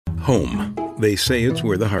Home. They say it's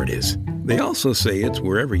where the heart is. They also say it's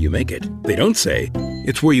wherever you make it. They don't say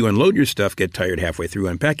it's where you unload your stuff, get tired halfway through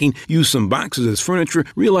unpacking, use some boxes as furniture,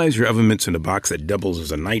 realize your oven mitt's in a box that doubles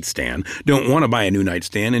as a nightstand, don't want to buy a new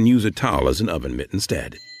nightstand, and use a towel as an oven mitt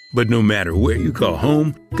instead. But no matter where you call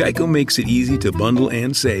home, Geico makes it easy to bundle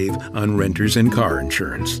and save on renters and car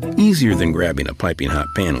insurance. Easier than grabbing a piping hot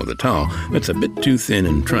pan with a towel that's a bit too thin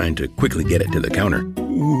and trying to quickly get it to the counter.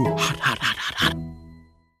 Ooh, hot, hot, hot, hot, hot.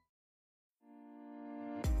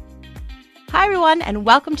 Hi, everyone, and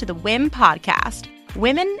welcome to the WIM podcast.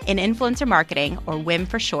 Women in Influencer Marketing, or WIM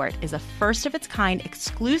for short, is a first-of-its-kind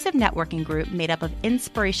exclusive networking group made up of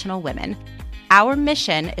inspirational women. Our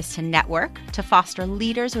mission is to network, to foster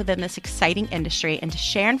leaders within this exciting industry, and to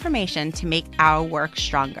share information to make our work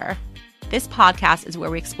stronger. This podcast is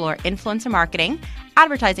where we explore influencer marketing,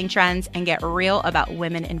 advertising trends, and get real about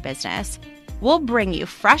women in business. We'll bring you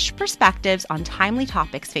fresh perspectives on timely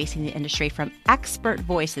topics facing the industry from expert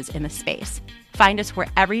voices in the space. Find us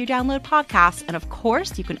wherever you download podcasts, and of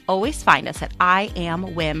course, you can always find us at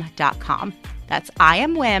iamwim.com. That's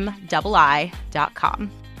iamwim.com.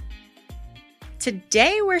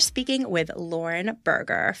 Today, we're speaking with Lauren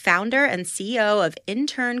Berger, founder and CEO of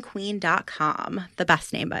internqueen.com, the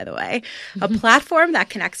best name, by the way, a platform that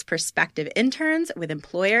connects prospective interns with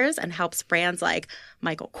employers and helps brands like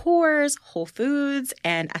Michael Kors, Whole Foods,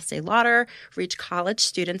 and Estee Lauder reach college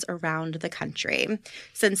students around the country.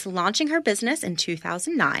 Since launching her business in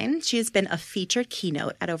 2009, she has been a featured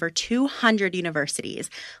keynote at over 200 universities,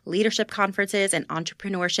 leadership conferences, and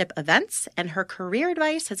entrepreneurship events, and her career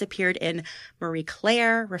advice has appeared in Marie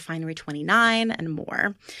Claire, Refinery 29, and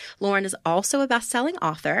more. Lauren is also a best-selling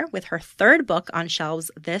author with her third book on shelves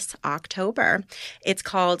this October. It's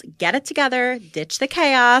called Get It Together, Ditch the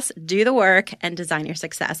Chaos, Do the Work, and Design Your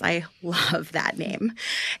Success. I love that name.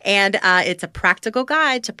 And it's a practical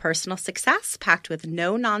guide to personal success packed with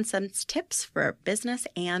no-nonsense tips for business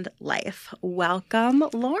and life. Welcome,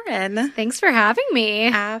 Lauren. Thanks for having me.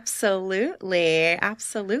 Absolutely.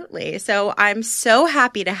 Absolutely. So I'm so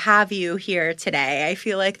happy to have you here today. I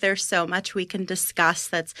feel like there's so much we can discuss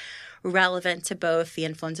that's relevant to both the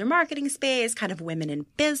influencer marketing space, kind of women in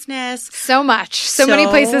business. So much. So many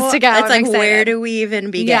places to go. It's like, where do we even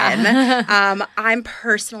begin? Yeah. I'm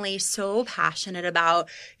personally so passionate about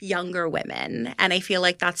younger women. And I feel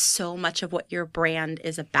like that's so much of what your brand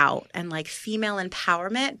is about. And like female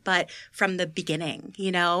empowerment, but from the beginning,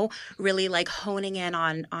 you know, really like honing in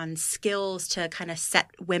on skills to kind of set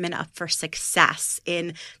women up for success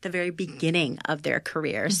in the very beginning of their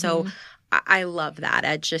career. Mm-hmm. So I love that.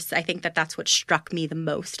 I think that that's what struck me the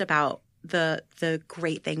most about the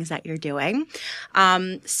great things that you're doing.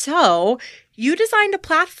 So you designed a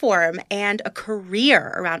platform and a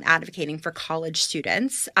career around advocating for college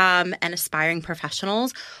students and aspiring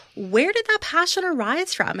professionals. Where did that passion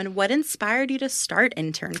arise from, and what inspired you to start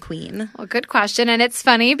Intern Queen? Well, good question. And it's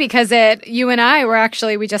funny because you and I were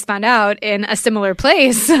actually, we just found out, in a similar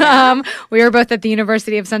place. Yeah. We were both at the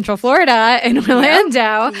University of Central Florida in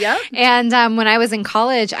Orlando. Yep. And when I was in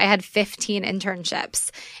college, I had 15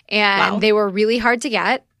 internships, and they were really hard to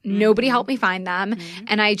get. Nobody helped me find them. Mm-hmm.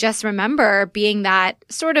 And I just remember being that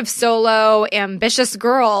sort of solo, ambitious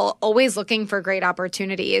girl, always looking for great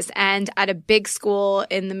opportunities. And at a big school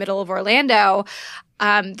in the middle of Orlando,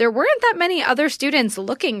 there weren't that many other students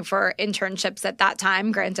looking for internships at that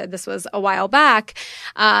time. Granted, this was a while back.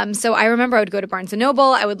 So I remember I would go to Barnes & Noble.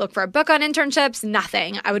 I would look for a book on internships.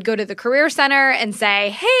 Nothing. I would go to the Career Center and say,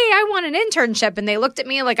 hey, I want an internship. And they looked at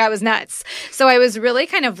me like I was nuts. So I was really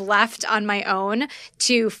kind of left on my own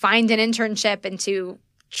to find an internship and to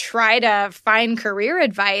try to find career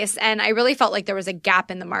advice. And I really felt like there was a gap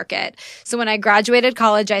in the market. So when I graduated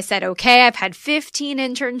college, I said, okay, I've had 15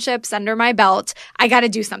 internships under my belt. I got to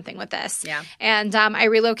do something with this. Yeah. And I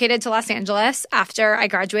relocated to Los Angeles after I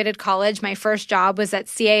graduated college. My first job was at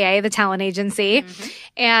CAA, the talent agency. Mm-hmm.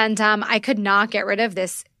 And I could not get rid of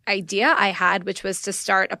this idea I had, which was to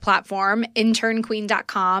start a platform,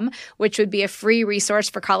 internqueen.com, which would be a free resource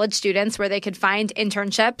for college students where they could find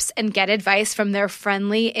internships and get advice from their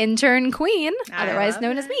friendly intern queen, otherwise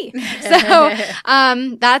known as me.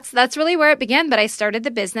 So that's really where it began. But I started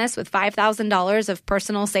the business with $5,000 of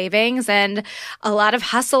personal savings and a lot of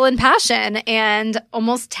hustle and passion. And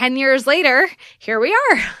almost 10 years later, here we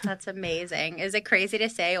are. That's amazing. Is it crazy to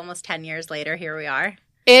say almost 10 years later, here we are?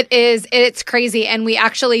 It's crazy. And we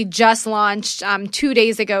actually just launched 2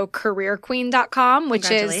 days ago careerqueen.com, which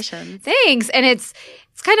is thanks. And it's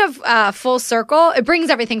kind of full circle. It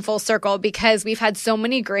brings everything full circle because we've had so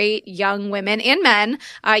many great young women and men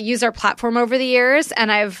use our platform over the years.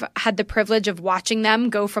 And I've had the privilege of watching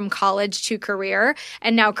them go from college to career.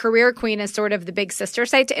 And now Career Queen is sort of the big sister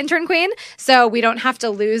site to Intern Queen. So we don't have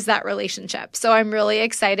to lose that relationship. So I'm really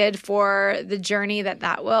excited for the journey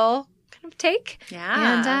that will take.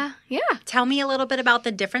 Yeah. And tell me a little bit about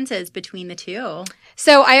the differences between the two.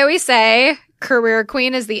 So I always say Career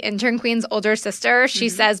Queen is the Intern Queen's older sister. She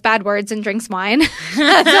says bad words and drinks wine.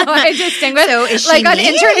 That's how I distinguish. So is she like on me?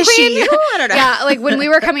 Intern Is Queen? She you? I don't know. Yeah, like when we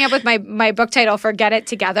were coming up with my book title for Get It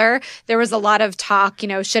Together, there was a lot of talk,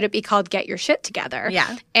 should it be called Get Your Shit Together?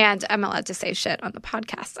 Yeah. And I'm allowed to say shit on the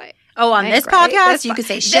podcast. On this podcast, you could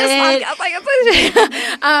say shit.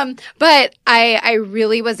 But I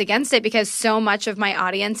really was against it because so much of my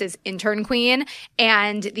audience is Intern Queen,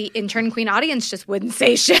 and the Intern Queen audience just wouldn't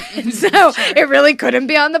say shit. So it really couldn't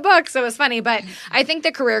be on the book. So it was funny. But I think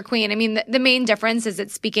the Career Queen, I mean, the main difference is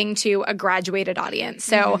it's speaking to a graduated audience.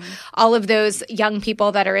 So all of those young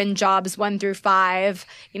people that are in jobs 1 through 5,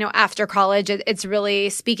 after college, it's really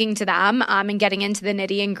speaking to them and getting into the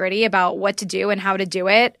nitty and gritty about what to do and how to do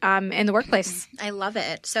it in the workplace. I love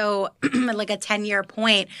it. So like a 10-year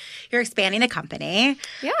point, you're expanding the company.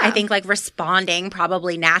 Yeah. I think like responding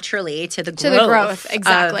probably naturally to the growth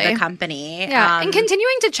exactly. of the company. Yeah. And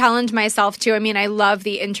continuing to challenge myself too. I mean, I love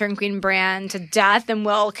the Intern Queen brand to death and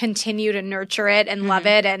will continue to nurture it and love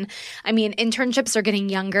it. And I mean, internships are getting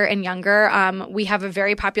younger and younger. We have a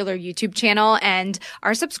very popular YouTube channel and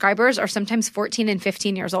our subscribers are sometimes 14 and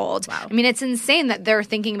 15 years old. Wow. I mean, it's insane that they're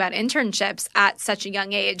thinking about internships at such a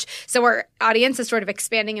young age. So our audience is sort of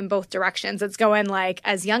expanding in both directions. It's going like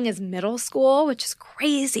as young as middle school, which is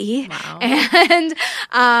crazy. Wow. And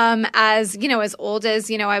as old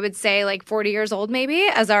as, I would say like 40 years old maybe,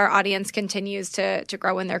 as our audience continues to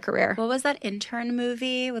grow in their career. What was that Intern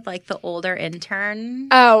movie with like the older intern?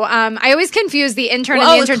 Oh, I always confuse the intern and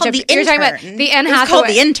the internship. You're talking about the Anne Hathaway. It's called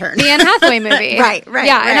The Intern. The Anne Hathaway movie. Right.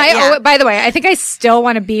 Yeah, and by the way, I think I still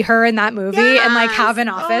want to be her in that movie and like have an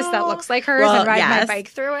office that looks like hers and ride my bike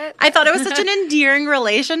through it. I thought it was such an endearing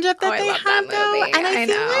relationship that they love had, that though. movie. And I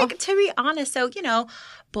feel know. like, to be honest, so,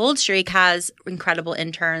 Bold Streak has incredible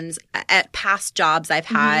interns. At past jobs I've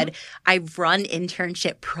had, I've run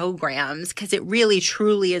internship programs because it really,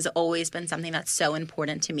 truly has always been something that's so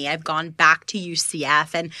important to me. I've gone back to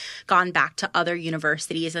UCF and gone back to other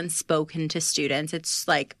universities and spoken to students. It's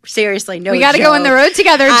like, seriously, no joke. We got to go on the road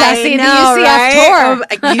together, Jessie, the UCF tour.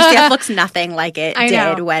 UCF looks nothing like it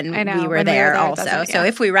did when we were there also. So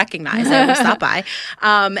if we recognize it, we'll stop by.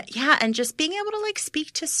 And just being able to like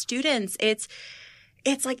speak to students,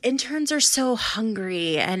 it's like interns are so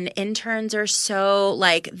hungry and interns are so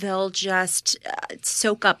like they'll just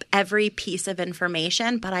soak up every piece of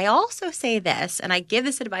information. But I also say this, and I give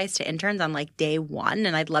this advice to interns on like day one,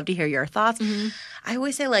 and I'd love to hear your thoughts. I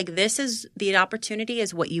always say like this is the opportunity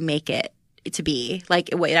is what you make it to be, like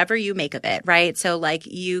whatever you make of it, right? So like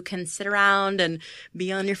you can sit around and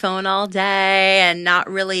be on your phone all day and not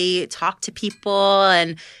really talk to people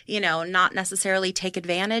and, not necessarily take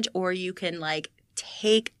advantage, or you can like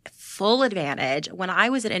take full advantage. When I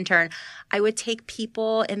was an intern, I would take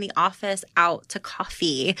people in the office out to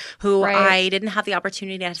coffee who I didn't have the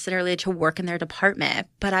opportunity necessarily to work in their department,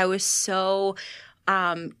 but I was so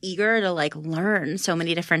eager to like learn so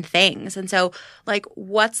many different things. And so like,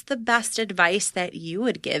 what's the best advice that you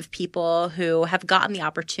would give people who have gotten the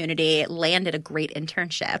opportunity, landed a great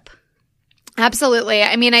internship? Absolutely.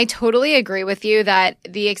 I mean, I totally agree with you that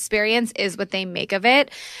the experience is what they make of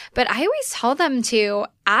it. But I always tell them to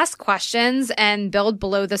ask questions and build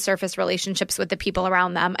below the surface relationships with the people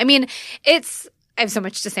around them. I mean, I have so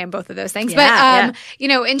much to say on both of those things. But,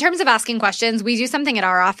 in terms of asking questions, we do something at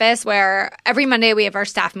our office where every Monday we have our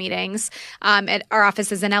staff meetings. At our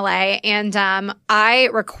office is in LA. And I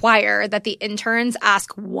require that the interns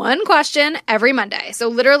ask one question every Monday. So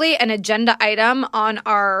literally an agenda item on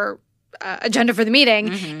our agenda for the meeting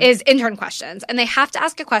is intern questions. And they have to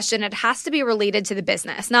ask a question. It has to be related to the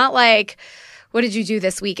business, not like, what did you do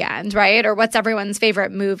this weekend, right? Or what's everyone's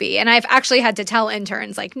favorite movie? And I've actually had to tell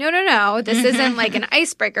interns like, no, this isn't like an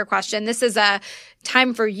icebreaker question. This is a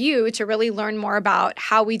time for you to really learn more about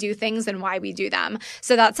how we do things and why we do them.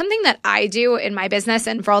 So that's something that I do in my business.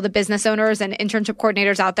 And for all the business owners and internship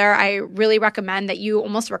coordinators out there, I really recommend that you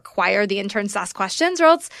almost require the interns to ask questions, or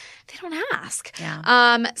else they don't ask. Yeah.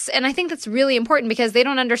 And I think that's really important because they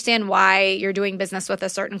don't understand why you're doing business with a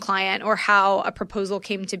certain client or how a proposal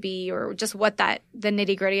came to be or just what the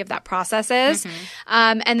nitty-gritty of that process is.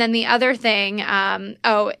 And then the other thing,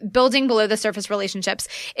 building below the surface relationships.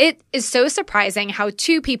 It is so surprising how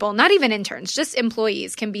two people, not even interns, just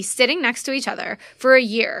employees, can be sitting next to each other for a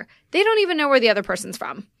year. They don't even know where the other person's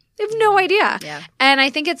from. They have no idea. Yeah. And I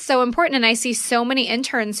think it's so important. And I see so many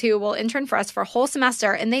interns who will intern for us for a whole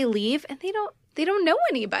semester and they leave and they don't know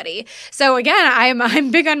anybody. So again, I'm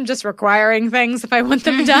big on just requiring things if I want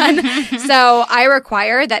them done. So I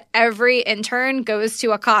require that every intern goes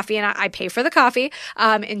to a coffee, and I pay for the coffee.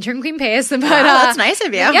 Intern Queen pays. But, that's nice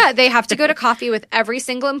of you. Yeah, they have to go to coffee with every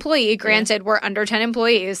single employee. Granted, we're under 10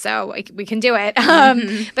 employees, so we can do it.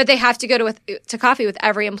 But they have to go to coffee with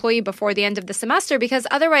every employee before the end of the semester because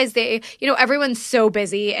otherwise everyone's so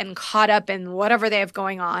busy and caught up in whatever they have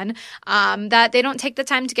going on that they don't take the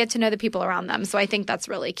time to get to know the people around them. So I think that's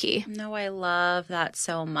really key. No, I love that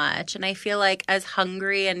so much. And I feel like as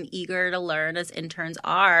hungry and eager to learn as interns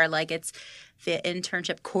are, like it's the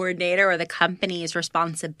internship coordinator or the company's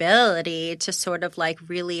responsibility to sort of like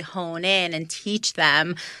really hone in and teach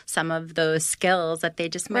them some of those skills that they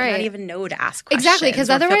just might not even know to ask questions. Exactly,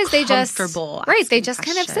 because otherwise they just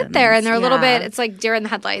kind of sit there and they're a little bit, it's like deer in the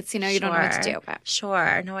headlights, you don't know what to do. But.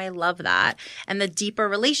 Sure. No, I love that. And the deeper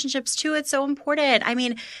relationships too, it's so important. I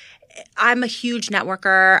mean, I'm a huge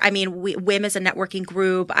networker. I mean, WIM is a networking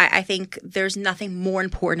group. I think there's nothing more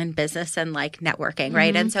important in business than like networking,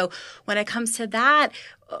 right? And so when it comes to that,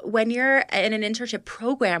 when you're in an internship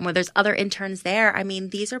program where there's other interns there, I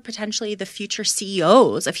mean, these are potentially the future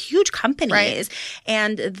CEOs of huge companies. Right.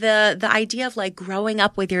 And the idea of like growing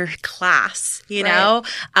up with your class,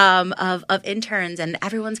 of interns, and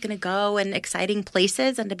everyone's going to go in exciting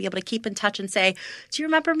places, and to be able to keep in touch and say, do you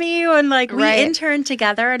remember me? And like we interned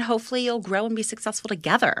together, and hopefully you'll grow and be successful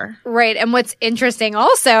together. Right. And what's interesting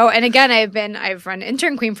also, and again, I've run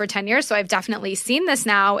Intern Queen for 10 years, so I've definitely seen this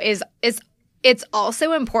now, is it's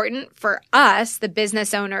also important for us, the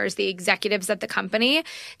business owners, the executives at the company,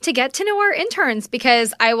 to get to know our interns,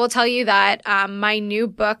 because I will tell you that my new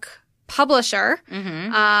book publisher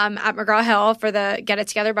at McGraw-Hill for the Get It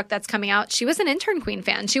Together book that's coming out, she was an Intern Queen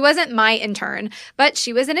fan. She wasn't my intern, but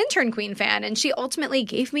she was an Intern Queen fan, and she ultimately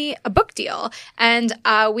gave me a book deal. And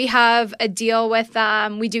we have a deal with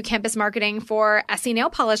we do campus marketing for SE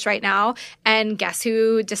Nail Polish right now, and guess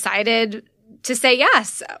who decided to say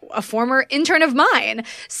yes? A former intern of mine.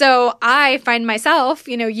 So I find myself,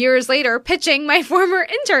 years later pitching my former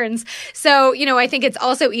interns. So, I think it's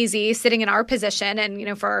also easy sitting in our position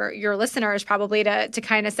and, for your listeners probably to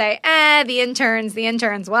kind of say, the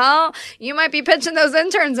interns. Well, you might be pitching those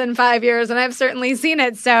interns in 5 years, and I've certainly seen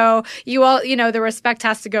it. So you all, the respect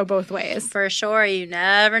has to go both ways. For sure. You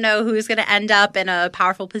never know who's going to end up in a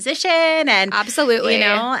powerful position. And absolutely.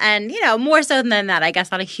 More so than that, I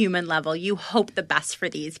guess on a human level, you hope the best for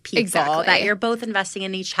these people, that you're both investing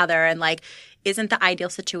in each other, and like isn't the ideal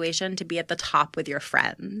situation to be at the top with your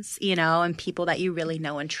friends, and people that you really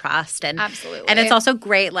know and trust. And absolutely. And it's also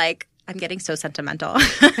great, like, I'm getting so sentimental.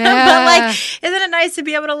 But like, isn't it nice to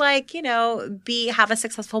be able to like, have a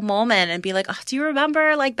successful moment and be like, oh, do you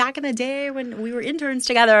remember like back in the day when we were interns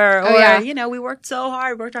together? Or, we worked so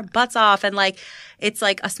hard, worked our butts off, and like, it's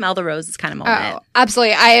like a smell the roses kind of moment. Oh,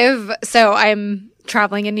 absolutely. I'm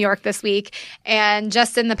traveling in New York this week, and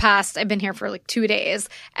just in the past, I've been here for like 2 days,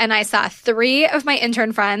 and I saw 3 of my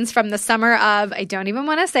intern friends from the summer of, I don't even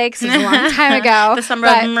want to say because it was a long time ago. the summer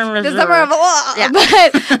of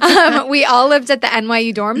but we all lived at the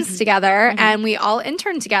NYU dorms together, and we all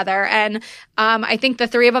interned together, and I think the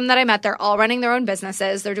 3 of them that I met, they're all running their own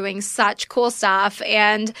businesses. They're doing such cool stuff,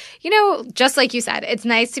 and just like you said, it's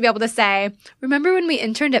nice to be able to say, remember when we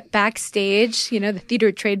interned at Backstage, the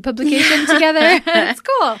theater trade publication together? It's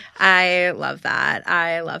cool. I love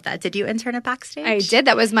that. Did you intern at Backstage? I did.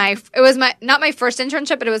 It was not my first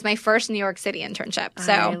internship, but it was my first New York City internship.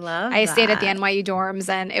 So I stayed at the NYU dorms,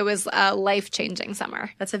 and it was a life-changing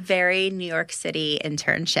summer. That's a very New York City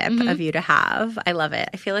internship of you to have. I love it.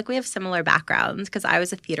 I feel like we have similar backgrounds because I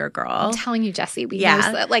was a theater girl. I'm telling you, Jessie,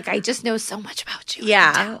 I just know so much about you.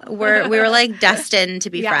 Yeah. we were like destined to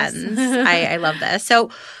be friends. I love this.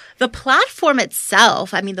 So the platform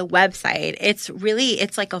itself, I mean, the website, it's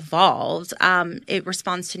like evolved. It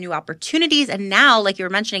responds to new opportunities. And now, like you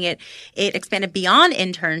were mentioning, it expanded beyond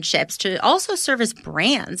internships to also serve as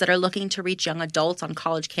brands that are looking to reach young adults on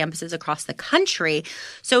college campuses across the country.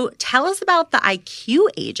 So tell us about the IQ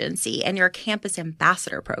agency and your campus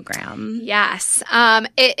ambassador program. Yes.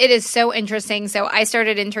 It is so interesting. So I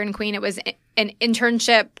started Intern Queen. It was an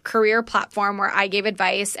internship career platform where I gave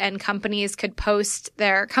advice and companies pay to post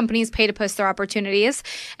their opportunities,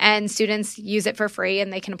 and students use it for free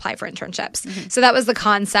and they can apply for internships. So that was the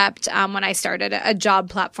concept when I started a job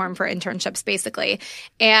platform for internships, basically.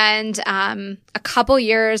 And a couple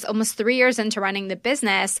years, almost 3 years into running the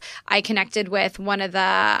business, I connected with one of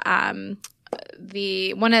the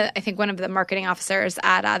marketing officers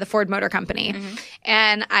at the Ford Motor Company.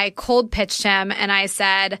 And I cold pitched him and I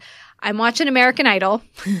said, I'm watching American Idol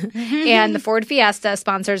and the Ford Fiesta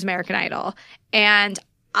sponsors American Idol. And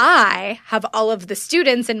I have all of the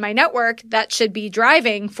students in my network that should be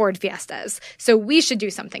driving Ford Fiestas. So we should do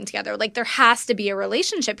something together. Like, there has to be a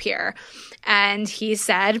relationship here. And he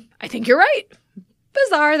said, I think you're right.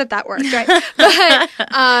 Bizarre that worked, right?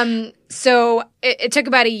 But so it took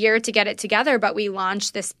about a year to get it together, but we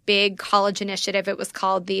launched this big college initiative. It was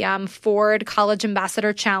called the Ford College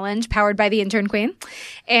Ambassador Challenge, powered by the Intern Queen.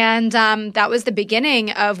 And that was the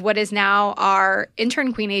beginning of what is now our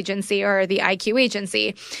Intern Queen agency, or the IQ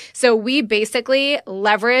agency. So we basically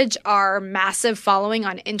leverage our massive following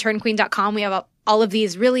on internqueen.com. We have all of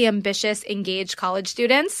these really ambitious, engaged college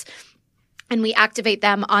students, and we activate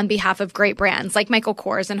them on behalf of great brands like Michael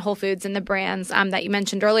Kors and Whole Foods and the brands that you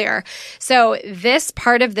mentioned earlier. So this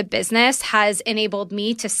part of the business has enabled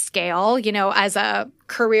me to scale, as a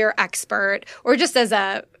career expert, or just as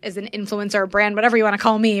an influencer, brand, whatever you want to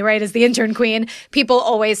call me, right? As the Intern Queen. People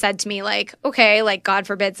always said to me, like, okay, like, God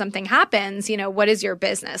forbid something happens, what is your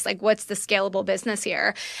business? Like, what's the scalable business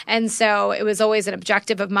here? And so it was always an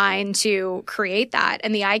objective of mine to create that.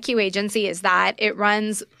 And the IQ agency is that it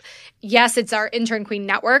runs, yes, it's our Intern Queen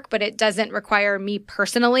network, but it doesn't require me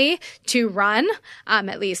personally to run,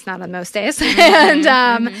 at least not on most days. And,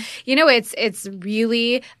 it's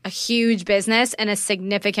really a huge business and a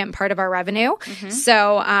significant part of our revenue.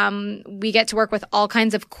 So we get to work with all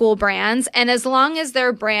kinds of cool brands. And as long as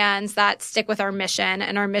they're brands that stick with our mission,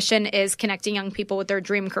 and our mission is connecting young people with their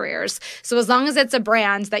dream careers. So as long as it's a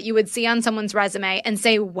brand that you would see on someone's resume and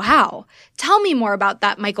say, wow, tell me more about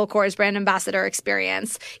that Michael Kors brand ambassador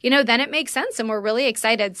experience, then it makes sense, and we're really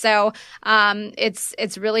excited. So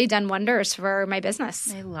it's really done wonders for my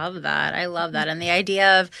business. I love that. And the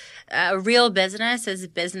idea of a real business is a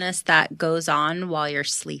business that goes on while you're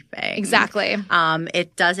sleeping. Exactly.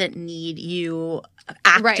 It doesn't need you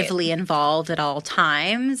actively involved at all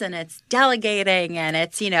times, and it's delegating, and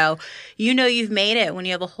it's you've made it when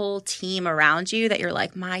you have a whole team around you that you're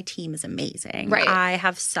like, my team is amazing. Right. I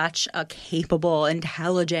have such a capable,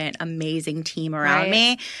 intelligent, amazing team around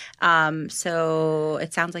me. So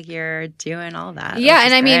it sounds like you're doing all that. Yeah,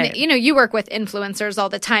 and I mean, you work with influencers all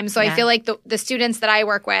the time, so I feel like the students that I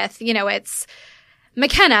work with, it's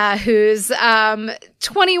McKenna, who's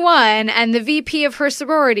 21 and the VP of her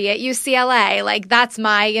sorority at UCLA. Like, that's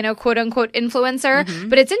my, quote unquote influencer.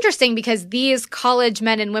 But it's interesting because these college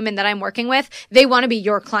men and women that I'm working with, they want to be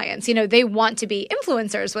your clients. They want to be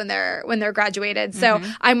influencers when they're graduated. So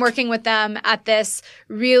I'm working with them at this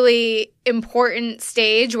really important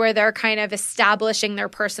stage where they're kind of establishing their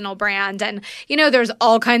personal brand. And, there's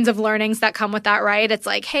all kinds of learnings that come with that, right? It's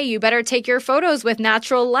like, hey, you better take your photos with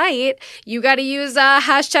natural light. You got to use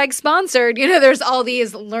hashtag sponsored. There's all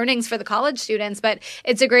these learnings for the college students, but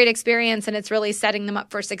it's a great experience, and it's really setting them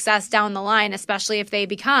up for success down the line, especially if they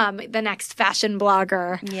become the next fashion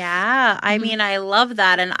blogger. Yeah. I mean, I love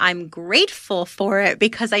that, and I'm grateful for it,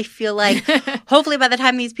 because I feel like hopefully by the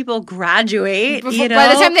time these people graduate, by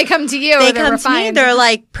the time they come to you, they come to me, they're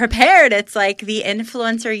like prepared. It's like the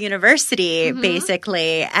influencer university,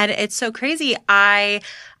 basically. And it's so crazy. I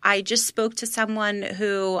just spoke to someone.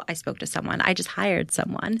 I just hired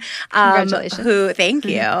someone. Congratulations. Thank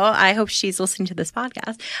you. I hope she's listening to this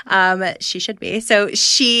podcast. She should be. So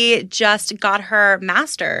she just got her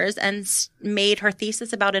master's and made her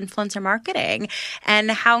thesis about influencer marketing. And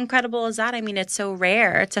how incredible is that? I mean, it's so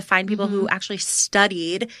rare to find people who actually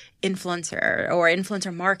studied influencer or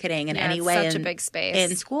influencer marketing in any way. It's such a big space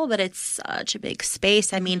in school, but it's such a big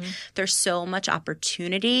space. I mean, there's so much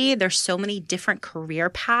opportunity. There's so many different career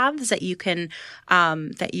paths that you can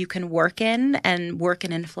work in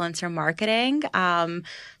influencer marketing.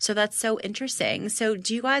 So that's so interesting. So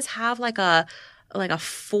do you guys have like a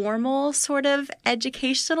formal sort of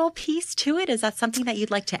educational piece to it? Is that something that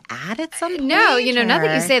you'd like to add at some point? No, now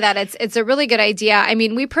that you say that, it's a really good idea. I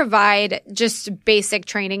mean, we provide just basic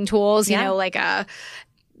training tools, like a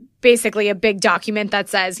basically a big document that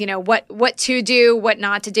says, what to do, what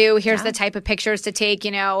not to do. Here's the type of pictures to take.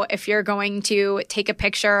 If you're going to take a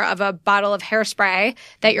picture of a bottle of hairspray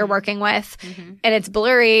that you're working with and it's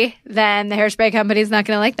blurry, then the hairspray company is not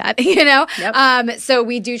going to like that, Yep. So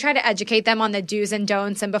we do try to educate them on the do's and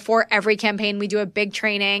don'ts. And before every campaign, we do a big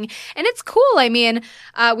training. And it's cool. I mean,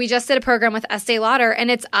 we just did a program with Estee Lauder,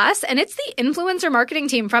 and it's us and it's the influencer marketing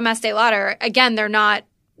team from Estee Lauder. Again, they're not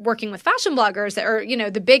working with fashion bloggers or,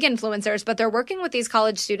 the big influencers, but they're working with these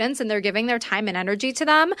college students and they're giving their time and energy to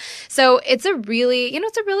them. So it's a really,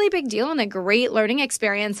 it's a really big deal and a great learning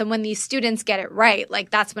experience. And when these students get it right,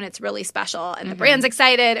 that's when it's really special. And the brand's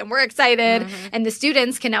excited and we're excited. And the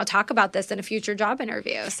students can now talk about this in a future job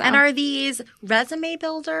interview. So. And are these resume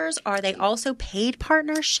builders? Are they also paid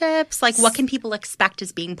partnerships? What can people expect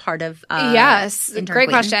as being part of Yes, great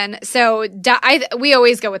question. So we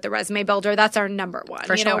always go with the resume builder. That's our number one.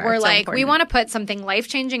 For sure. We're we want to put something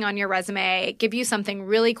life-changing on your resume, give you something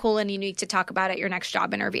really cool and unique to talk about at your next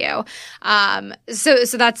job interview. So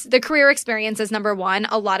that's the career experience is number one.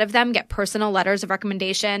 A lot of them get personal letters of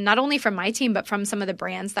recommendation, not only from my team, but from some of the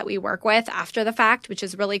brands that we work with after the fact, which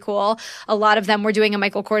is really cool. A lot of them, we're doing a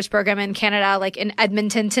Michael Kors program in Canada, in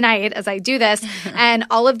Edmonton tonight as I do this. And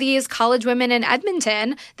all of these college women in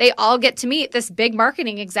Edmonton, they all get to meet this big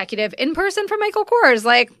marketing executive in person from Michael Kors.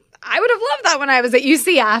 I would have loved that when I was at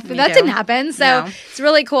UCF, but that didn't happen. So It's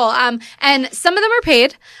really cool. And some of them are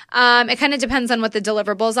paid. It kind of depends on what the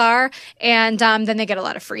deliverables are. And then they get a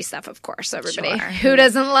lot of free stuff, of course, everybody. Sure. Who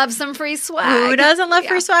doesn't love some free swag? Who doesn't love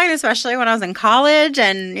free swag, especially when I was in college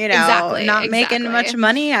and, not making much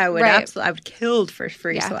money? I would I would killed for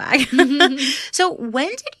free swag. So when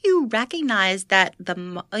did you recognize that the,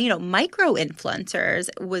 micro influencers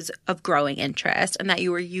was of growing interest and that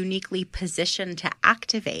you were uniquely positioned to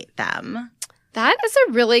activate them? That is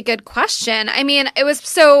a really good question. I mean, it was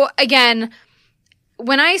so, again,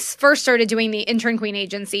 when I first started doing the Intern Queen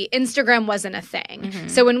agency, Instagram wasn't a thing.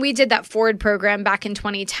 So when we did that Forward program back in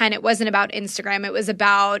 2010, it wasn't about Instagram. It was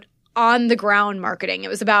about on-the-ground marketing. It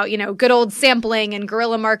was about, good old sampling and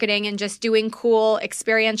guerrilla marketing and just doing cool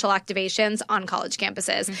experiential activations on college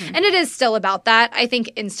campuses. And it is still about that. I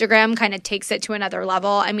think Instagram kind of takes it to another level.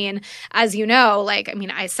 I mean, as you know,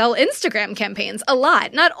 I sell Instagram campaigns a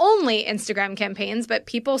lot. Not only Instagram campaigns, but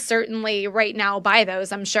people certainly right now buy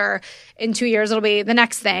those. I'm sure in 2 years it'll be the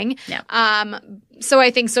next thing. Yeah. So I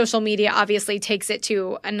think social media obviously takes it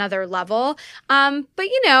to another level. But,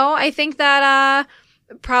 I think that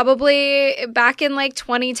probably back in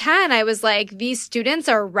 2010, I was these students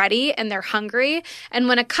are ready and they're hungry. And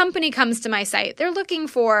when a company comes to my site,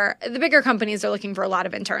 the bigger companies are looking for a lot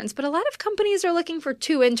of interns, but a lot of companies are looking for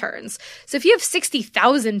 2 interns. So if you have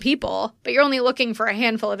 60,000 people, but you're only looking for a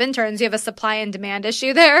handful of interns, you have a supply and demand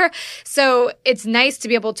issue there. So it's nice to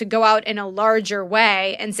be able to go out in a larger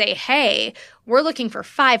way and say, hey, we're looking for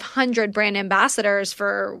 500 brand ambassadors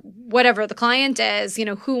for whatever the client is,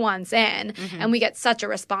 who wants in. And we get such a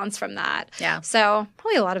response from that. Yeah. So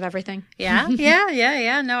probably a lot of everything. Yeah.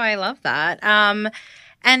 No, I love that. And,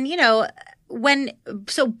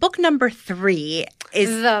 so book number 3 is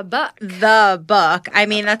the book. The book. I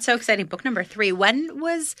mean, that's so exciting. Book number 3. When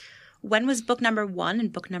was book number 1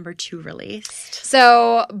 and book number 2 released?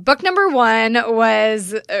 So book number 1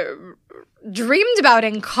 was dreamed about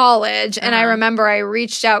in college. And I remember I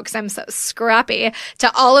reached out because I'm so scrappy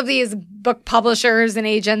to all of these book publishers and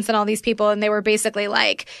agents and all these people. And they were basically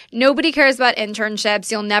like, nobody cares about internships.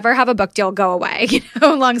 You'll never have a book deal. Go away.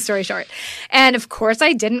 Long story short. And of course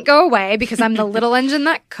I didn't go away because I'm the little engine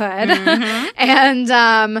that could.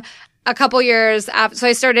 And, a couple years after, so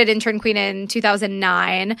I started Intern Queen in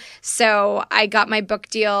 2009. So I got my book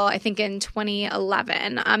deal, I think, in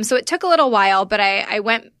 2011. So it took a little while, but I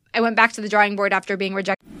went back to the drawing board after being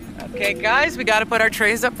rejected. Okay, guys, we gotta put our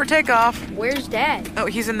trays up for takeoff. Where's Dad? Oh,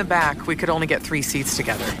 he's in the back. We could only get 3 seats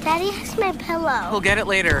together. Daddy has my pillow. We'll get it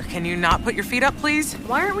later. Can you not put your feet up, please?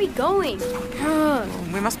 Why aren't we going?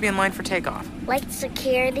 We must be in line for takeoff. Like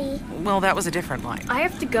security? Well, that was a different line. I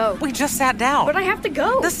have to go. We just sat down. But I have to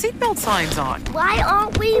go. The seatbelt sign's on. Why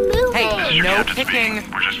aren't we moving? Hey, no kicking.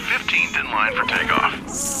 We're just 15th in line for takeoff.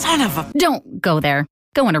 Son of a... Don't go there.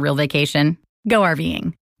 Go on a real vacation. Go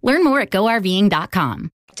RVing. Learn more at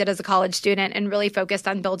GoRVing.com. As a college student and really focused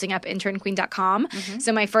on building up internqueen.com.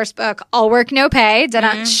 So my first book, All Work No Pay,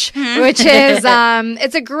 which is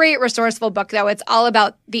it's a great resourceful book though. It's all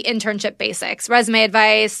about the internship basics, resume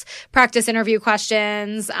advice, practice interview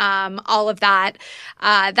questions, all of that.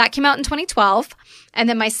 That came out in 2012. And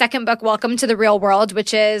then my second book, Welcome to the Real World,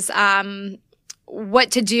 which is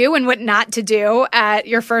what to do and what not to do at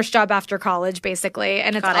your first job after college, basically.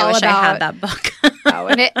 And it's God, all I wish about I had that book. Oh,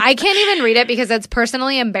 and I can't even read it because it's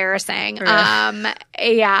personally embarrassing.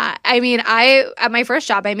 Yeah. I mean, at my first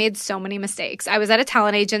job, I made so many mistakes. I was at a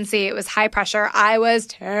talent agency. It was high pressure. I was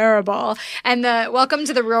terrible. And the Welcome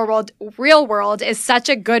to the Real World is such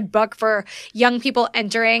a good book for young people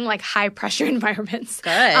entering like high pressure environments.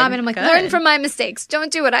 Good. And I'm like, learn from my mistakes.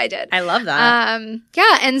 Don't do what I did. I love that.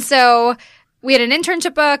 Yeah. And so we had an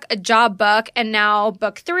internship book, a job book, and now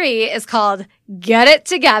book 3 is called Get It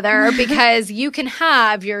Together, because you can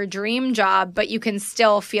have your dream job, but you can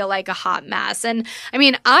still feel like a hot mess. And I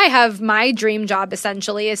mean, I have my dream job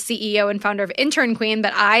essentially as CEO and founder of Intern Queen,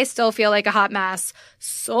 but I still feel like a hot mess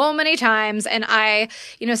so many times. And I,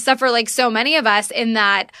 suffer like so many of us in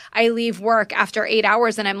that I leave work after 8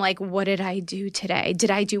 hours and I'm like, what did I do today? Did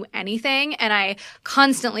I do anything? And I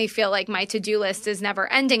constantly feel like my to-do list is never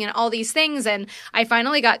ending and all these things. And I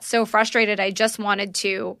finally got so frustrated. I just wanted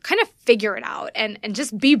to kind of figure it out and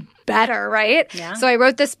just be better, right? Yeah. So I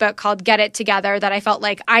wrote this book called Get It Together that I felt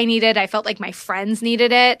like I needed. I felt like my friends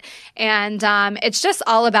needed it. And it's just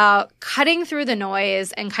all about cutting through the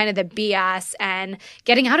noise and kind of the BS and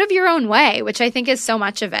getting out of your own way, which I think is so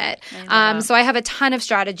much of it. So I have a ton of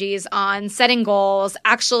strategies on setting goals,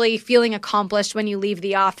 actually feeling accomplished when you leave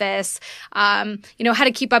the office, how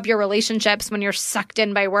to keep up your relationships when you're sucked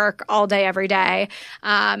in by work all day, every day,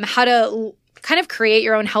 how to kind of create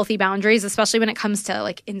your own healthy boundaries, especially when it comes to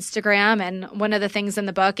like Instagram. And one of the things in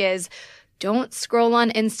the book is don't scroll on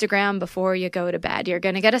Instagram before you go to bed. You're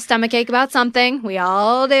going to get a stomachache about something. We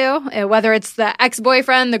all do. Whether it's the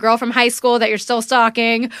ex-boyfriend, the girl from high school that you're still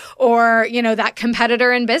stalking, or, that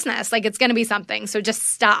competitor in business. Like, it's going to be something. So just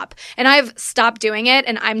stop. And I've stopped doing it.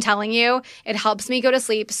 And I'm telling you, it helps me go to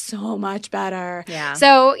sleep so much better. Yeah.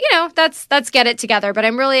 So, that's Get It Together. But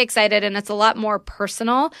I'm really excited. And it's a lot more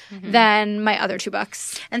personal than my other 2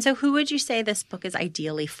 books. And so who would you say this book is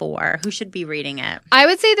ideally for? Who should be reading it? I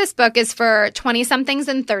would say this book is for 20-somethings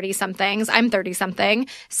and 30-somethings. I'm 30-something.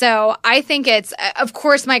 So I think it's, of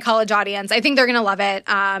course, my college audience. I think they're going to love it.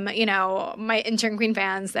 My Intern Queen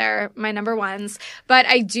fans, they're my number ones. But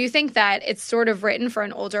I do think that it's sort of written for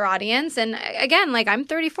an older audience. And again, like I'm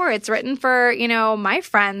 34. It's written for, my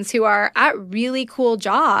friends who are at really cool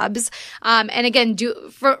jobs. And again,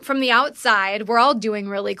 from the outside, we're all doing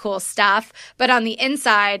really cool stuff. But on the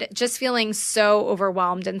inside, just feeling so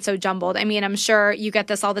overwhelmed and so jumbled. I mean, I'm sure you get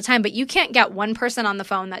this all the time, but you can't get one person on the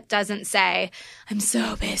phone that doesn't say, I'm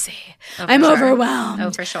so busy. I'm overwhelmed.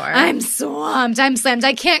 Oh, for sure. I'm swamped. I'm slammed.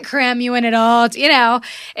 I can't cram you in at all.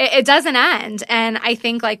 It doesn't end. And I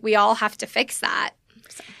think like we all have to fix that.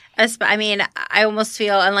 I mean, I almost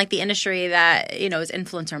feel, unlike the industry that, is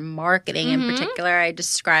influencer marketing in particular, I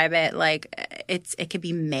describe it like it could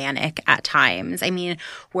be manic at times. I mean,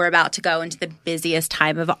 we're about to go into the busiest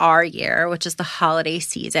time of our year, which is the holiday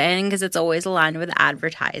season, because it's always aligned with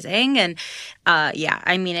advertising. And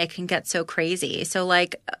it can get so crazy. So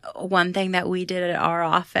like one thing that we did at our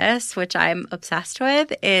office, which I'm obsessed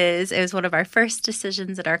with, is it was one of our first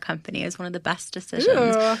decisions at our company. It was one of the best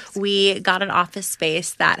decisions. Ooh. We got an office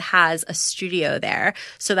space that has a studio there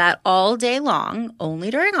so that all day long, only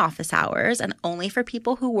during office hours and only for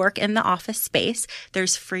people who work in the office space,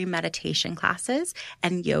 there's free meditation classes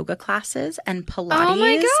and yoga classes and Pilates. Oh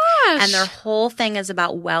my gosh. And their whole thing is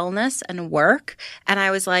about wellness and work. And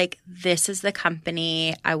I was like, this is the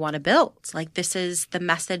company I want to build. Like, this is the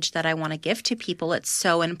message that I want to give to people. It's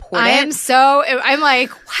so important. I'm like,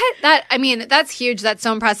 what? That's huge. That's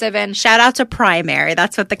so impressive. And shout out to Primary.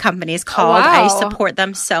 That's what the company's called. Wow. I support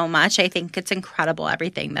them so much. I think it's incredible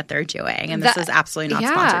everything that they're doing. And this is absolutely not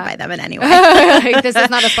sponsored by them in any way. This is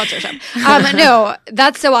not a sponsorship. No,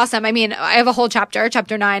 that's so awesome. I mean, I have a whole chapter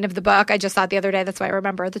 9 of the book. I just thought the other day, that's why I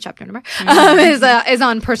remember the chapter number, is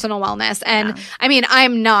on personal wellness. And I mean,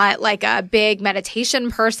 I'm not like a big meditation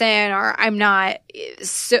person, or I'm not,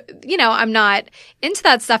 I'm not into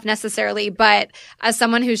that stuff necessarily. But as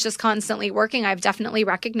someone who's just constantly working, I've definitely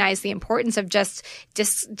recognized the importance of just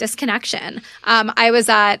disconnection. I was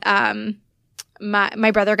at my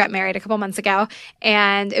brother got married a couple months ago,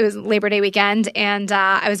 and it was Labor Day weekend, and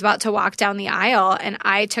I was about to walk down the aisle, and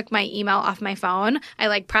I took my email off my phone. I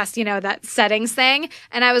like pressed, that settings thing,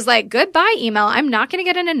 and I was like, goodbye email. I'm not going to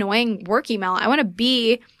get an annoying work email. I want to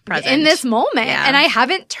be present in this moment. Yeah. And I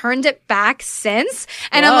haven't turned it back since.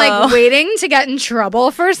 And I'm like waiting to get in trouble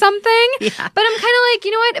for something. Yeah. But I'm kind of like,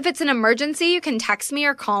 you know what? If it's an emergency, you can text me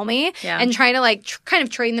or call me, and trying to like kind of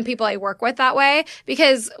train the people I work with that way.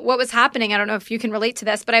 Because what was happening, I don't know if you can relate to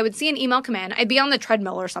this, but I would see an email come in. I'd be on the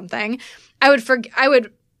treadmill or something. I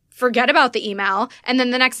would forget about the email. And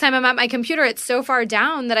then the next time I'm at my computer, it's so far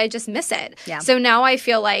down that I just miss it. Yeah. So now I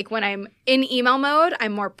feel like when I'm in email mode,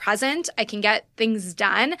 I'm more present. I can get things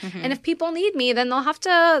done. And if people need me, then they'll have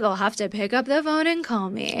to pick up the phone and call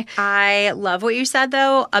me. I love what you said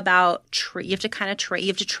though about you have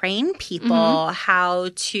to train people how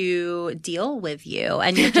to deal with you,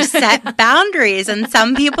 and you have to set boundaries. And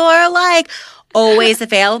some people are like, always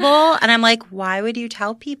available. And I'm like, why would you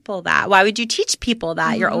tell people that? Why would you teach people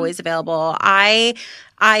that you're always available? I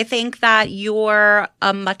think that you're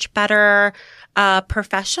a much better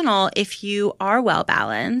professional if you are well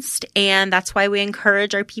balanced. And that's why we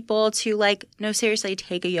encourage our people to no, seriously,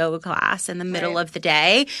 take a yoga class in the middle of the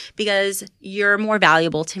day, because you're more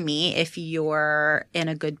valuable to me if you're in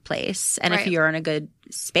a good place and if you're in a good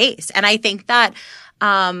space. And I think that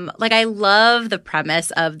I love the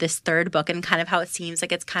premise of this third book and kind of how it seems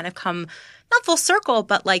like it's kind of come not full circle,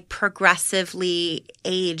 but progressively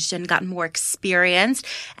aged and gotten more experienced.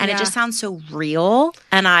 And it just sounds so real.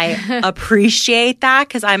 And I appreciate that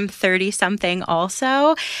because I'm 30-something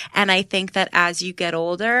also. And I think that as you get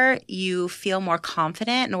older, you feel more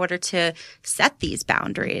confident in order to set these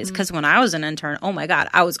boundaries. Because when I was an intern, oh my God,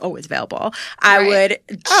 I was always available. I would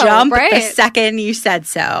jump the second you said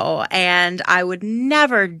so. And I would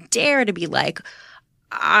never dare to be like,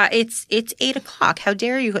 it's 8:00. How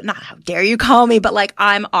dare you? Not how dare you call me, but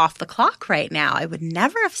I'm off the clock right now. I would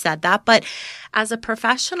never have said that. But as a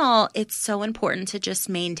professional, it's so important to just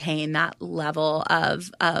maintain that level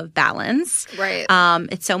of balance. Right.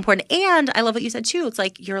 It's so important. And I love what you said too.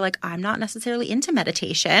 It's you're I'm not necessarily into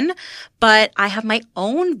meditation, but I have my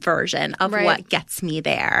own version of what gets me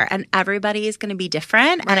there. And everybody is going to be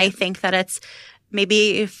different. And I think that it's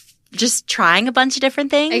maybe just trying a bunch of different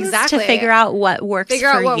things to figure out what works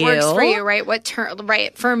for you. Works for you,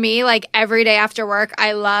 right? For me, every day after work,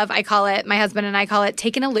 I call it, my husband and I call it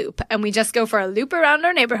taking a loop. And we just go for a loop around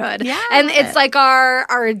our neighborhood. Yeah. And it's our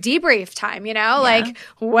debrief time,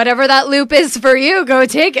 whatever that loop is for you, go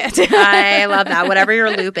take it. I love that. Whatever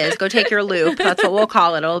your loop is, go take your loop. That's what we'll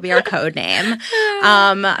call it. It'll be our code name.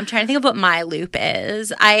 I'm trying to think of what my loop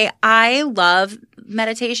is. I love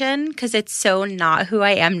meditation because it's so not who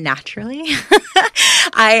I am naturally.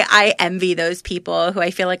 I envy those people who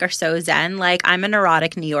I feel are so zen. I'm a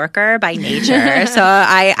neurotic New Yorker by nature. So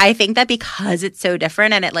I think that because it's so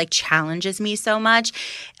different and it challenges me so much,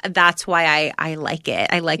 that's why I like it.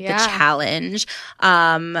 I like the challenge.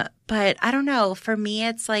 But I don't know. For me,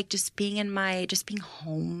 it's just being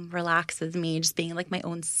home relaxes me. Just being in my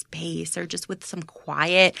own space or just with some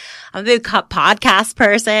quiet. I'm a big podcast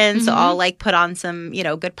person, so I'll put on some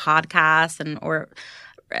good podcasts or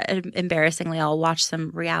embarrassingly, I'll watch some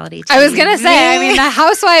reality TV. I was gonna say, the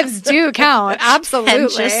housewives do count, absolutely, and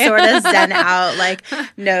just sort of zen out,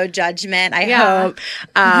 no judgment. I hope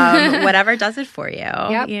whatever does it for you.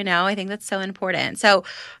 Yep. I think that's so important. So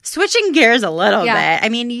switching gears a little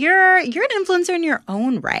bit, you're an influencer in your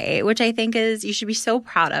own right, which I think is you should be so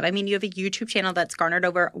proud of. You have a YouTube channel that's garnered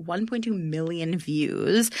over 1.2 million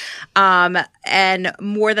views, and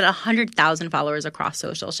more than 100,000 followers across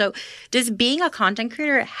social. So does being a content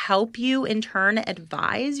creator help you in turn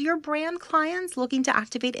advise your brand clients looking to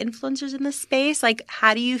activate influencers in this space?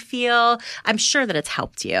 How do you feel? I'm sure that it's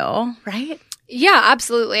helped you, right? Yeah,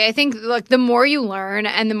 absolutely. I think the more you learn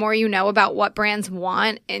and the more you know about what brands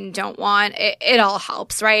want and don't want, it all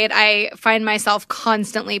helps, right? I find myself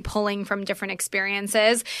constantly pulling from different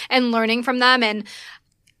experiences and learning from them. And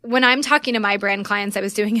when I'm talking to my brand clients, I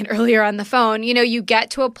was doing it earlier on the phone, you get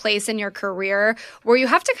to a place in your career where you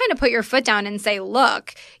have to kind of put your foot down and say,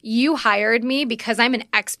 look, you hired me because I'm an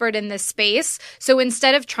expert in this space. So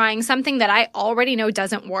instead of trying something that I already know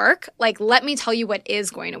doesn't work, let me tell you what is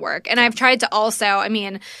going to work. And I've tried to also,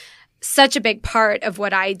 such a big part of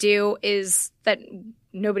what I do is that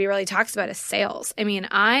nobody really talks about is sales.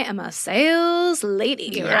 I am a sales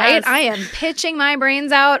lady, right? I am pitching my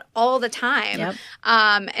brains out all the time. Yep.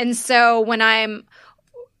 And so when I'm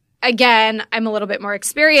a little bit more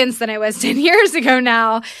experienced than I was 10 years ago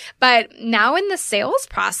now. But now in the sales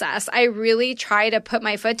process, I really try to put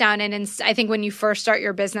my foot down. And I think when you first start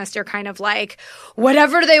your business, you're kind of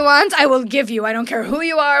whatever they want, I will give you. I don't care who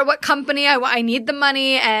you are, what company, I need the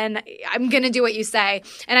money, and I'm going to do what you say.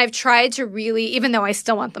 And I've tried to really, even though I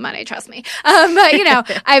still want the money, trust me,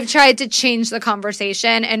 but I've tried to change the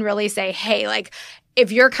conversation and really say, hey,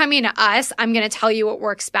 if you're coming to us, I'm going to tell you what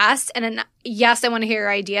works best. And then, yes, I want to hear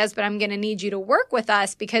your ideas, but I'm going to need you to work with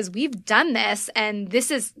us because we've done this and this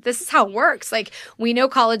is how it works. Like, we know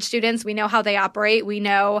college students, we know how they operate, we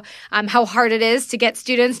know how hard it is to get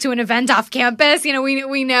students to an event off campus. You know,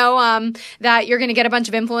 we know that you're going to get a bunch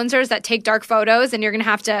of influencers that take dark photos and you're going to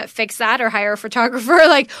have to fix that or hire a photographer.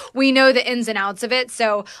 Like, we know the ins and outs of it.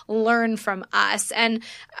 So learn from us. And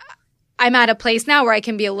I'm at a place now where I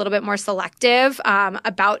can be a little bit more selective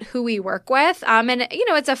about who we work with. And, you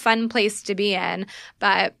know, it's a fun place to be in,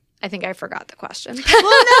 but I think I forgot the question. Well, no,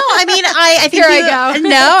 I mean, I think Here I go.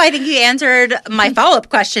 No, I think you answered my follow-up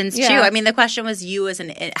questions too. Yeah. I mean, the question was you as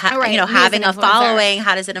Right. you know, Me having as a an influencer. following,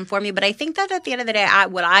 how does it inform you? But I think that at the end of the day,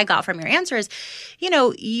 what I got from your answer is, you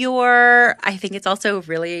know, I think it's also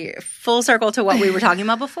really full circle to what we were talking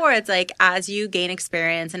about before. It's like, as you gain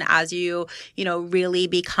experience and as you know, really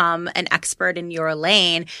become an expert in your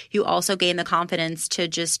lane, you also gain the confidence to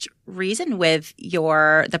just reason with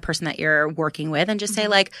the person that you're working with and just say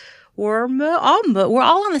like, we're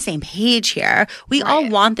all on the same page here. We all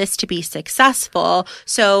want this to be successful.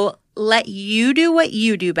 So let you do what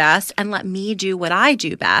you do best and let me do what I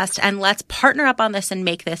do best. And let's partner up on this and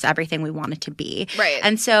make this everything we want it to be. Right.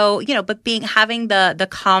 And so, you know, but having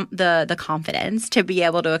the confidence to be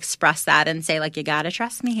able to express that and say like, you got to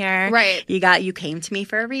trust me here. Right. You came to me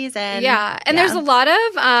for a reason. Yeah. And there's a lot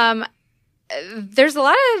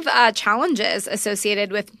of challenges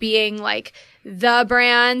associated with being like the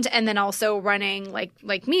brand and then also running like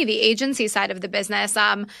me, the agency side of the business.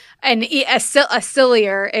 And a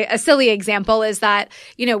silly example is that,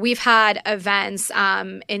 you know, we've had events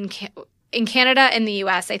in Canada and the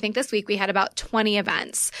US. I think this week we had about 20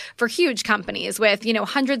 events for huge companies with, you know,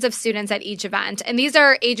 hundreds of students at each event. And these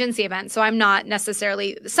are agency events. So I'm not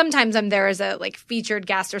necessarily, sometimes I'm there as a like featured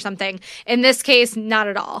guest or something. In this case, not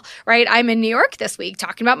at all, right? I'm in New York this week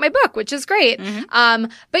talking about my book, which is great.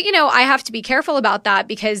 But, you know, I have to be careful about that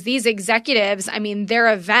because these executives, I mean,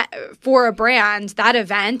 their event for a brand, that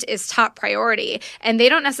event is top priority. And they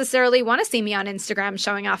don't necessarily want to see me on Instagram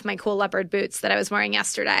showing off my cool leopard boots that I was wearing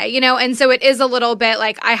yesterday, you know? And so it is a little bit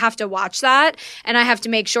like I have to watch that and I have to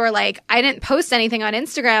make sure like I didn't post anything on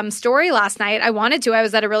Instagram story last night. I wanted to. I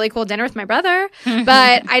was at a really cool dinner with my brother,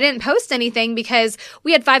 but I didn't post anything because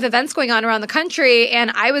we had 5 events going on around the country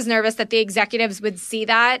and I was nervous that the executives would see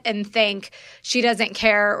that and think she doesn't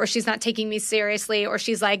care or she's not taking me seriously or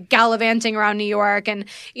she's like gallivanting around New York. And,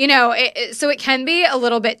 you know, so it can be a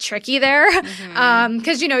little bit tricky there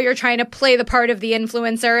because, you know, you're trying to play the part of the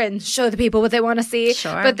influencer and show the people what they want to see.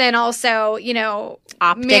 Sure. But then also, you know,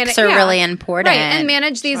 optics are really important. Right, and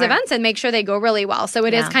manage these events and make sure they go really well. So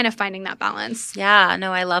it is kind of finding that balance. Yeah,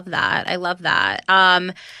 no, I love that.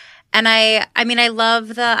 And I mean, I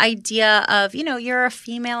love the idea of, you know, you're a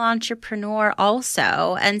female entrepreneur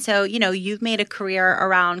also. And so, you know, you've made a career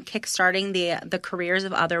around kickstarting the careers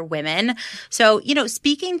of other women. So, you know,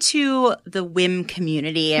 speaking to the WIM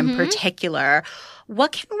community in particular,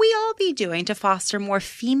 what can we all be doing to foster more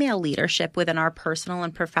female leadership within our personal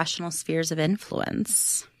and professional spheres of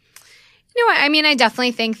influence? You know, I mean, I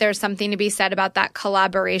definitely think there's something to be said about that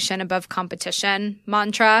collaboration above competition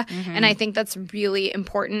mantra. And I think that's really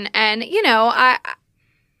important. And, you know,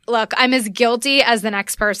 Look, I'm as guilty as the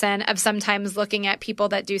next person of sometimes looking at people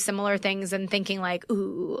that do similar things and thinking like,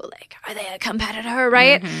 ooh, like, are they a competitor,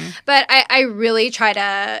 right? But I really try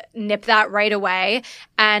to nip that right away.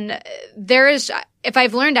 And if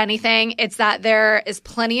I've learned anything, it's that there is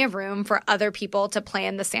plenty of room for other people to play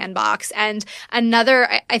in the sandbox. And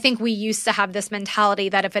I think we used to have this mentality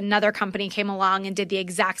that if another company came along and did the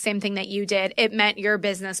exact same thing that you did, it meant your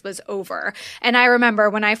business was over. And I remember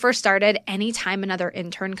when I first started, anytime another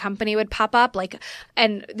intern company would pop up,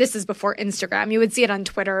 and this is before Instagram, you would see it on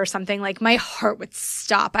Twitter or something, like my heart would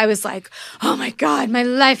stop. I was like, oh my God, my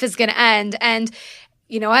life is going to end. And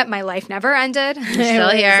you know what? My life never ended. You're still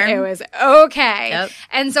here. It was okay. Yep.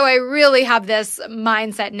 And so I really have this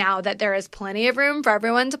mindset now that there is plenty of room for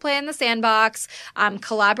everyone to play in the sandbox,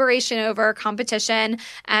 collaboration over competition.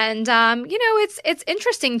 And, you know, it's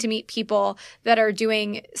interesting to meet people that are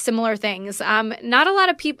doing similar things. Not a lot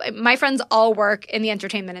of people, my friends all work in the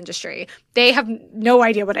entertainment industry. They have no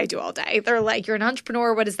idea what I do all day. They're like, you're an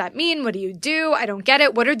entrepreneur. What does that mean? What do you do? I don't get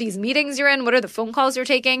it. What are these meetings you're in? What are the phone calls you're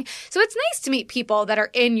taking? So it's nice to meet people that are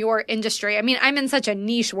in your industry. I mean, I'm in such a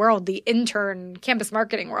niche world, the intern campus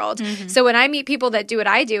marketing world. So when I meet people that do what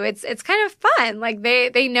I do, it's kind of fun. Like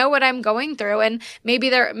they know what I'm going through, and maybe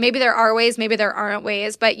there are ways, maybe there aren't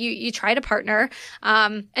ways, but you try to partner.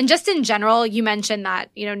 And just in general, you mentioned that,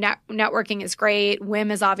 you know, networking is great.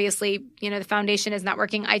 WIM is obviously, you know, the foundation is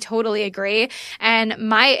networking. I totally agree. And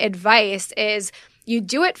my advice is, you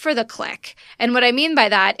do it for the click. And what I mean by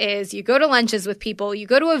that is you go to lunches with people, you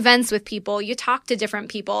go to events with people, you talk to different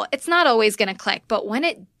people. It's not always going to click, but when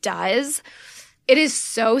it does, it is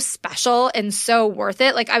so special and so worth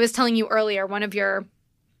it. Like I was telling you earlier, one of your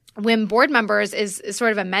WIM board members is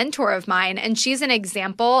sort of a mentor of mine, and she's an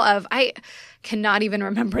example of I cannot even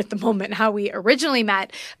remember at the moment how we originally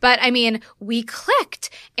met, but I mean, we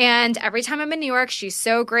clicked. And every time I'm in New York, she's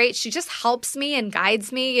so great. She just helps me and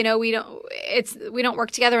guides me. You know, we don't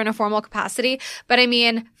work together in a formal capacity, but I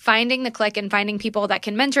mean, finding the click and finding people that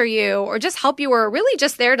can mentor you or just help you or really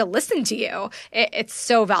just there to listen to you, it's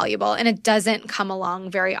so valuable, and it doesn't come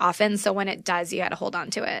along very often. So when it does, you got to hold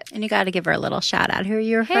on to it. And you got to give her a little shout out. Who are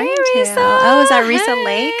you referring Hey, to? Risa. Oh, is that Risa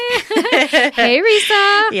Lake? Hey,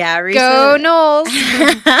 Risa. Yeah, Risa. Go Knowles.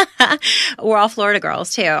 We're all Florida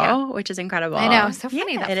girls too, which is incredible. I know. So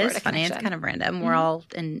funny that it Florida is funny. connection. It's kind of random.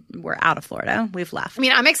 We're out of Florida. We've left. I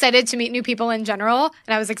mean, I'm excited to meet new people in general,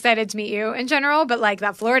 and I was excited to meet you in general, but like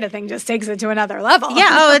that Florida thing just takes it to another level. Yeah.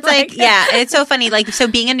 Oh, it's like yeah, it's so funny. Like, so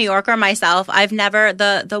being a New Yorker myself, I've never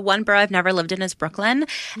the one borough I've never lived in is Brooklyn,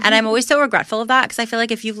 and I'm always so regretful of that because I feel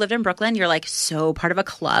like if you've lived in Brooklyn, you're like so part of a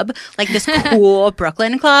club, like this cool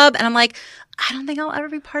Brooklyn club, and I'm like, I don't think I'll ever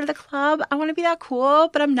be part of the club. I want to be that cool,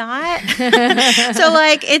 but I'm not. So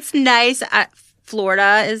like, it's nice.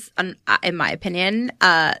 Florida is, in my opinion,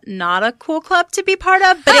 not a cool club to be part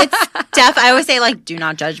of, but it's I always say, like, do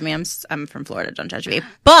not judge me. I'm from Florida. Don't judge me.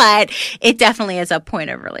 But it definitely is a point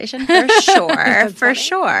of relation for sure. For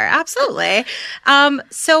sure. Absolutely.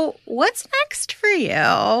 So what's next for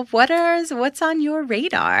you? What's on your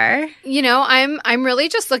radar? You know, I'm really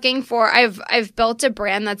just looking for, I've built a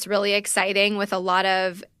brand that's really exciting with a lot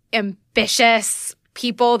of ambitious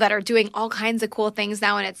people that are doing all kinds of cool things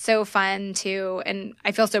now, and it's so fun and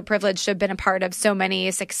I feel so privileged to have been a part of so many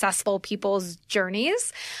successful people's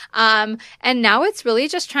journeys. And now it's really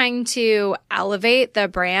just trying to elevate the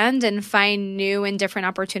brand and find new and different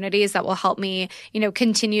opportunities that will help me, you know,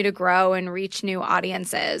 continue to grow and reach new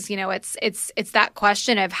audiences. You know, it's that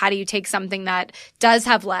question of how do you take something that does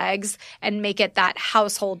have legs and make it that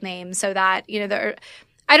household name so that, you know,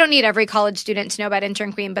 I don't need every college student to know about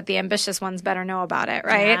Intern Queen, but the ambitious ones better know about it,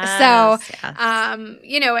 right? Yes, so,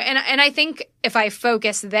 you know, and I think if I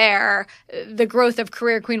focus there, the growth of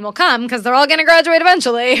Career Queen will come because they're all going to graduate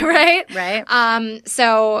eventually, right? Right.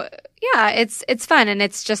 So yeah, it's fun, and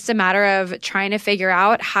it's just a matter of trying to figure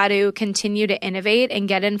out how to continue to innovate and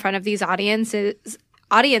get in front of these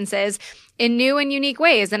audiences in new and unique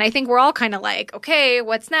ways. And I think we're all kind of like, okay,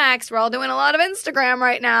 what's next? We're all doing a lot of Instagram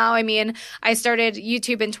right now. I mean, I started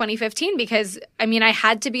YouTube in 2015 because, I mean, I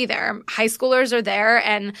had to be there. High schoolers are there,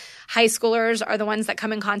 and high schoolers are the ones that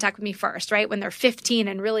come in contact with me first, right? When they're 15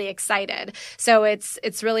 and really excited. So it's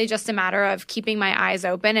really just a matter of keeping my eyes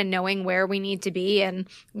open and knowing where we need to be and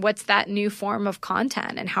what's that new form of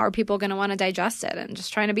content and how are people going to want to digest it, and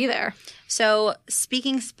just trying to be there. So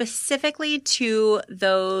speaking specifically to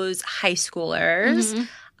those high schoolers,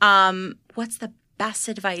 what's the best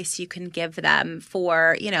advice you can give them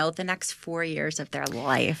for, you know, the next 4 years of their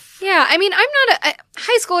life? Yeah, I mean,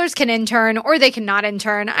 high schoolers can intern or they cannot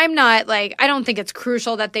intern. I'm not like, I don't think it's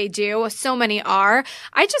crucial that they do. So many are.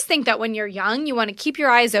 I just think that when you're young, you want to keep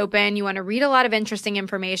your eyes open. You want to read a lot of interesting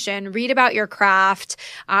information, read about your craft,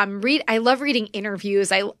 I love reading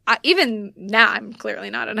interviews. I even now, I'm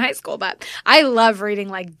clearly not in high school, but I love reading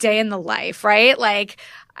like day in the life, right? Like,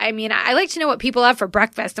 I mean, I like to know what people have for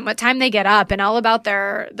breakfast and what time they get up and all about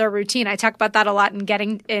their routine. I talk about that a lot in Get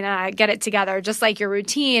It Together, just like your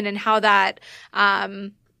routine and how that, I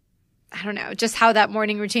don't know, just how that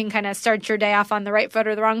morning routine kind of starts your day off on the right foot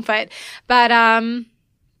or the wrong foot. But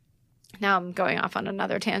now I'm going off on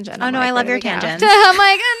another tangent. Oh, no, I love your tangents. I'm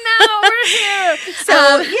like, and now we're here.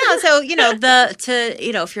 So you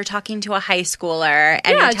know, if you're talking to a high schooler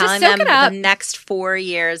and you're telling them the next 4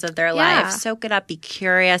 years of their life, soak it up, be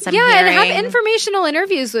curious. And have informational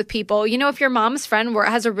interviews with people. You know, if your mom's friend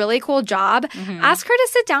has a really cool job, ask her to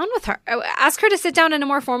sit down with her. Ask her to sit down in a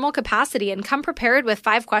more formal capacity and come prepared with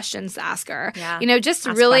 5 questions to ask her. Yeah. You know, just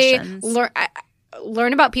ask really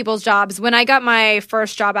learn about people's jobs. When I got my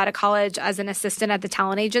first job out of college as an assistant at the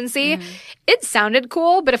talent agency, it sounded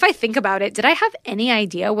cool, but if I think about it, did I have any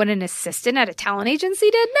idea what an assistant at a talent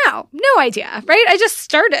agency did? No idea, right? I just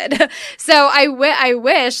started. So I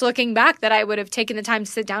wish, looking back, that I would have taken the time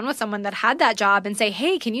to sit down with someone that had that job and say,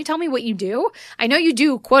 hey, can you tell me what you do? I know you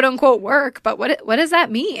do quote unquote work, but what does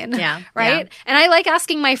that mean? Yeah. Right? Yeah. And I like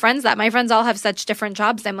asking my friends that. My friends all have such different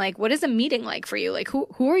jobs. I'm like, what is a meeting like for you? Like,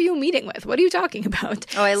 who are you meeting with? What are you talking talking about.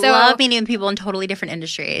 Oh, I love meeting people in totally different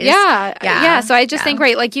industries. Yeah. So I just think,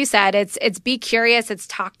 right, like you said, it's be curious, it's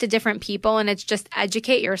talk to different people, and it's just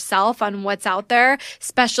educate yourself on what's out there,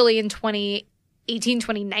 especially in 2018,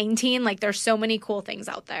 2019. Like there's so many cool things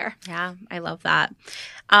out there. Yeah, I love that.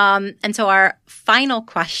 And so our final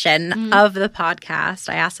question of the podcast,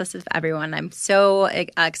 I ask this of everyone. I'm so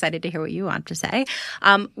excited to hear what you want to say.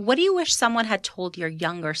 What do you wish someone had told your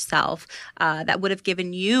younger self that would have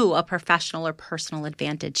given you a professional or personal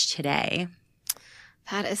advantage today?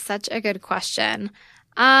 That is such a good question.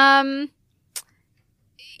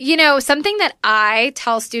 Something that I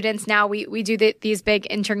tell students now, we do these big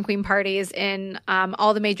Intern Queen parties in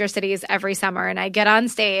all the major cities every summer. And I get on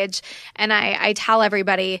stage and I tell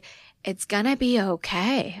everybody, it's going to be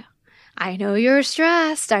okay. I know you're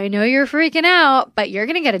stressed. I know you're freaking out, but you're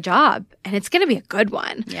going to get a job and it's going to be a good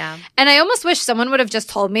one. Yeah. And I almost wish someone would have just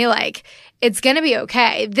told me, like, it's going to be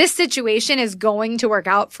okay. This situation is going to work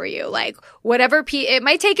out for you. Like, whatever, it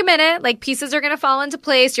might take a minute. Like, pieces are going to fall into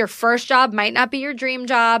place. Your first job might not be your dream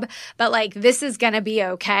job, but like, this is going to be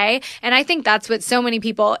okay. And I think that's what so many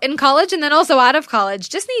people in college and then also out of college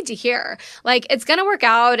just need to hear. Like, it's going to work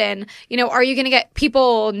out. And, are you going to get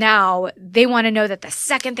people now, they want to know that the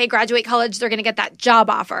second they graduate college, they're going to get that job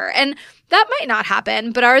offer. And that might not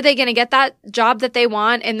happen, but are they going to get that job that they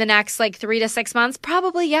want in the next 3 to 6 months?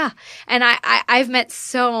 Probably, yeah. And I've met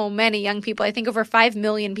so many young people. I think over 5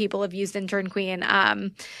 million people have used Intern Queen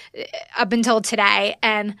up until today,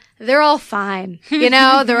 and they're all fine.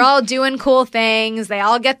 They're all doing cool things. They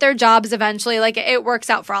all get their jobs eventually. Like, it works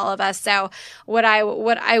out for all of us. So what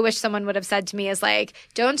I wish someone would have said to me is like,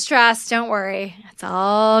 don't stress, don't worry. It's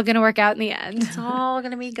all going to work out in the end. It's all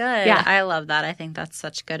going to be good. Yeah. I love that. I think that's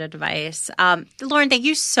such good advice. Lauren, thank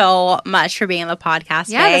you so much for being on the podcast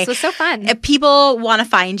today. Yeah, this was so fun. If people want to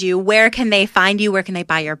find you, where can they find you? Where can they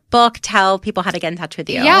buy your book? Tell people how to get in touch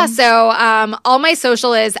with you. Yeah, so all my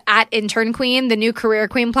social is at Intern Queen. The new Career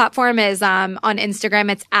Queen platform is on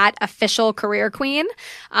Instagram. It's at Official Career Queen.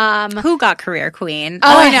 Who got Career Queen?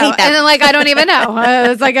 Oh, I know. Hate that. And then I don't even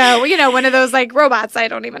know. It's like one of those robots. I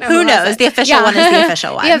don't even know. Who knows? The official one is the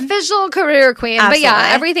official one. The official Career Queen. Absolutely. But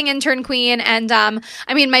yeah, everything Intern Queen. And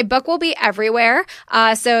my book will be everywhere.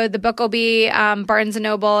 So the book will be Barnes &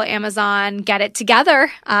 Noble, Amazon, Get It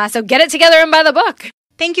Together. So get it together and buy the book.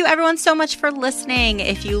 Thank you, everyone, so much for listening.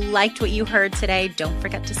 If you liked what you heard today, don't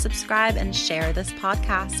forget to subscribe and share this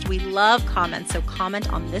podcast. We love comments, so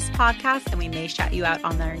comment on this podcast and we may shout you out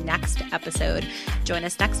on our next episode. Join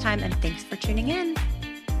us next time, and thanks for tuning in.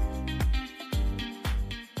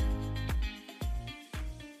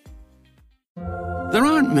 There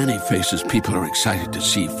aren't many faces people are excited to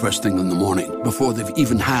see first thing in the morning before they've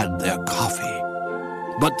even had their coffee.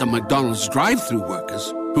 But the McDonald's drive-thru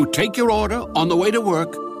workers who take your order on the way to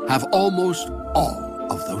work have almost all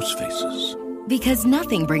of those faces. Because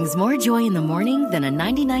nothing brings more joy in the morning than a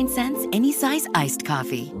 99-cent any-size iced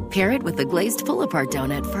coffee. Pair it with a glazed pull-apart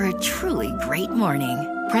donut for a truly great morning.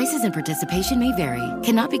 Prices and participation may vary.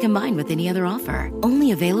 Cannot be combined with any other offer.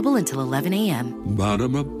 Only available until 11 a.m.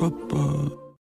 Ba-da-ba-ba-ba.